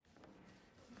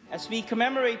As we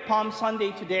commemorate Palm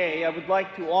Sunday today, I would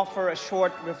like to offer a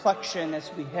short reflection as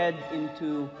we head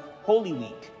into Holy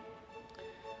Week.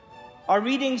 Our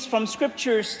readings from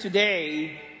scriptures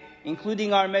today,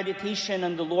 including our meditation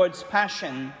on the Lord's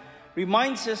Passion,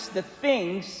 reminds us that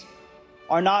things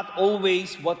are not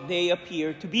always what they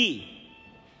appear to be.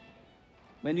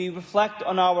 When we reflect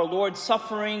on our Lord's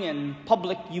suffering and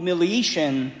public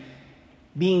humiliation,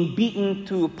 being beaten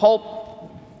to a pulp,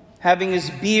 having his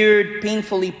beard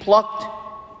painfully plucked,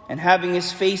 and having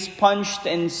his face punched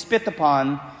and spit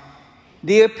upon,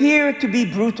 they appear to be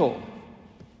brutal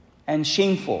and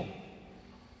shameful.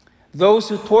 Those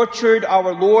who tortured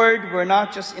our Lord were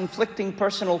not just inflicting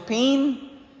personal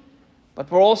pain, but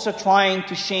were also trying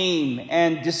to shame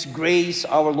and disgrace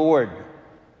our Lord.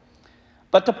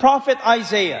 But the prophet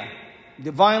Isaiah,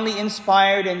 divinely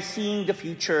inspired and seeing the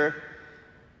future,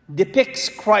 depicts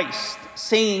Christ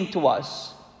saying to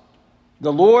us,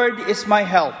 "The Lord is my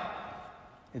help,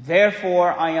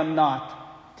 therefore I am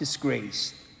not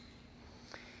disgraced."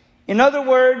 In other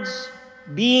words,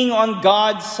 being on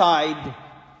God's side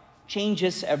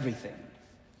changes everything.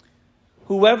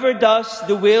 Whoever does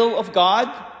the will of God,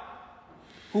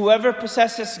 whoever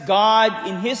possesses God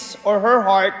in his or her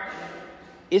heart,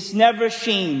 is never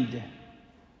shamed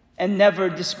and never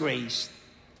disgraced.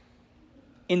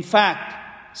 In fact,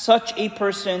 such a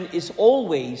person is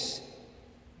always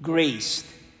graced.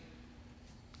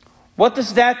 What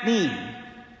does that mean?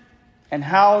 And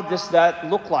how does that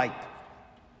look like?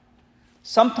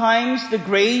 Sometimes the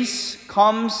grace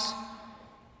comes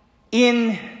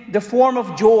in the form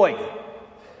of joy.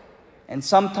 And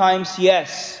sometimes,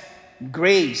 yes,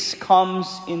 grace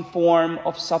comes in form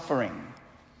of suffering.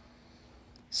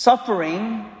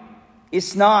 Suffering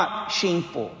is not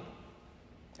shameful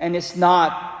and is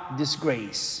not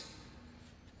disgrace.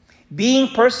 Being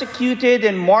persecuted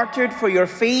and martyred for your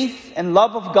faith and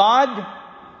love of God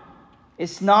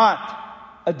is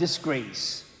not a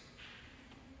disgrace.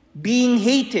 Being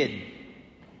hated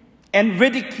and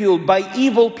ridiculed by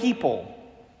evil people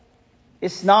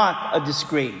is not a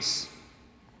disgrace.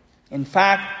 In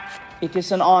fact, it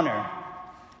is an honor.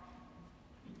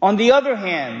 On the other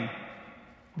hand,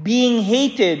 being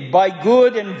hated by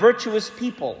good and virtuous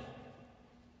people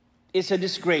is a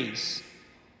disgrace.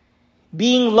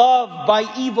 Being loved by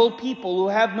evil people who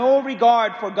have no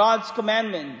regard for God's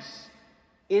commandments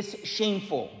is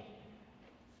shameful.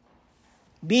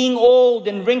 Being old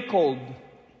and wrinkled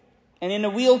and in a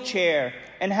wheelchair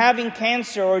and having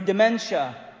cancer or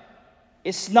dementia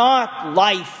is not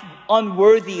life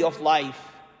unworthy of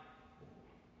life.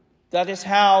 That is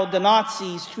how the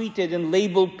Nazis treated and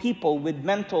labeled people with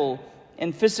mental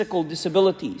and physical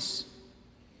disabilities.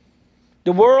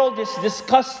 The world is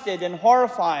disgusted and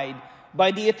horrified by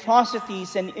the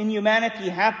atrocities and inhumanity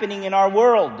happening in our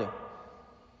world.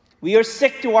 We are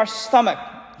sick to our stomach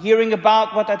hearing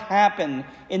about what had happened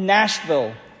in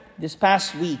Nashville this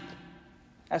past week,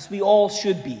 as we all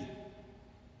should be.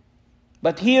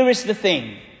 But here is the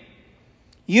thing.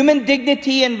 Human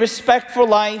dignity and respect for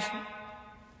life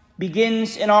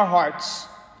begins in our hearts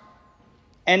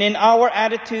and in our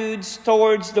attitudes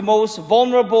towards the most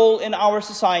vulnerable in our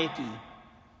society: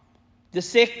 the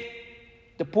sick,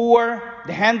 the poor,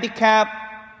 the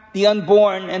handicapped, the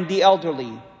unborn, and the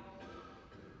elderly.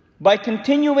 By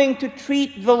continuing to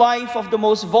treat the life of the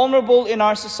most vulnerable in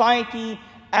our society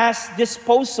as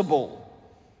disposable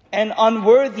and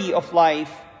unworthy of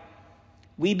life,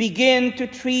 we begin to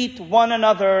treat one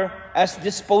another as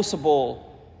disposable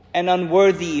and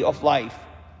unworthy of life.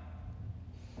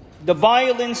 The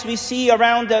violence we see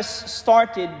around us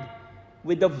started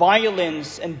with the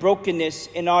violence and brokenness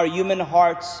in our human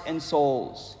hearts and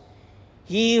souls.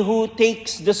 He who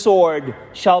takes the sword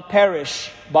shall perish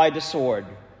by the sword.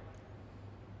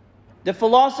 The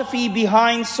philosophy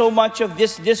behind so much of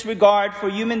this disregard for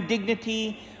human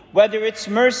dignity, whether it's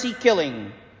mercy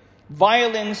killing,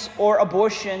 violence, or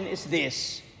abortion, is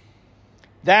this: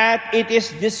 that it is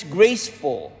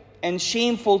disgraceful and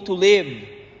shameful to live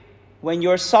when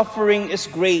your suffering is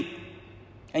great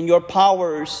and your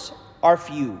powers are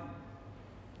few.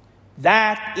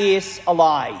 That is a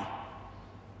lie.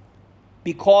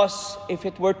 Because if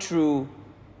it were true,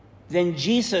 then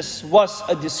Jesus was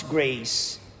a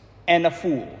disgrace and a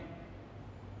fool.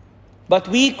 But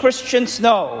we Christians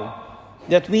know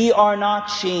that we are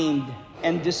not shamed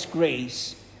and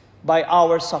disgraced by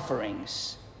our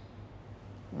sufferings.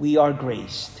 We are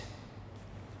graced.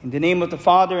 In the name of the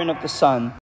Father, and of the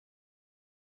Son,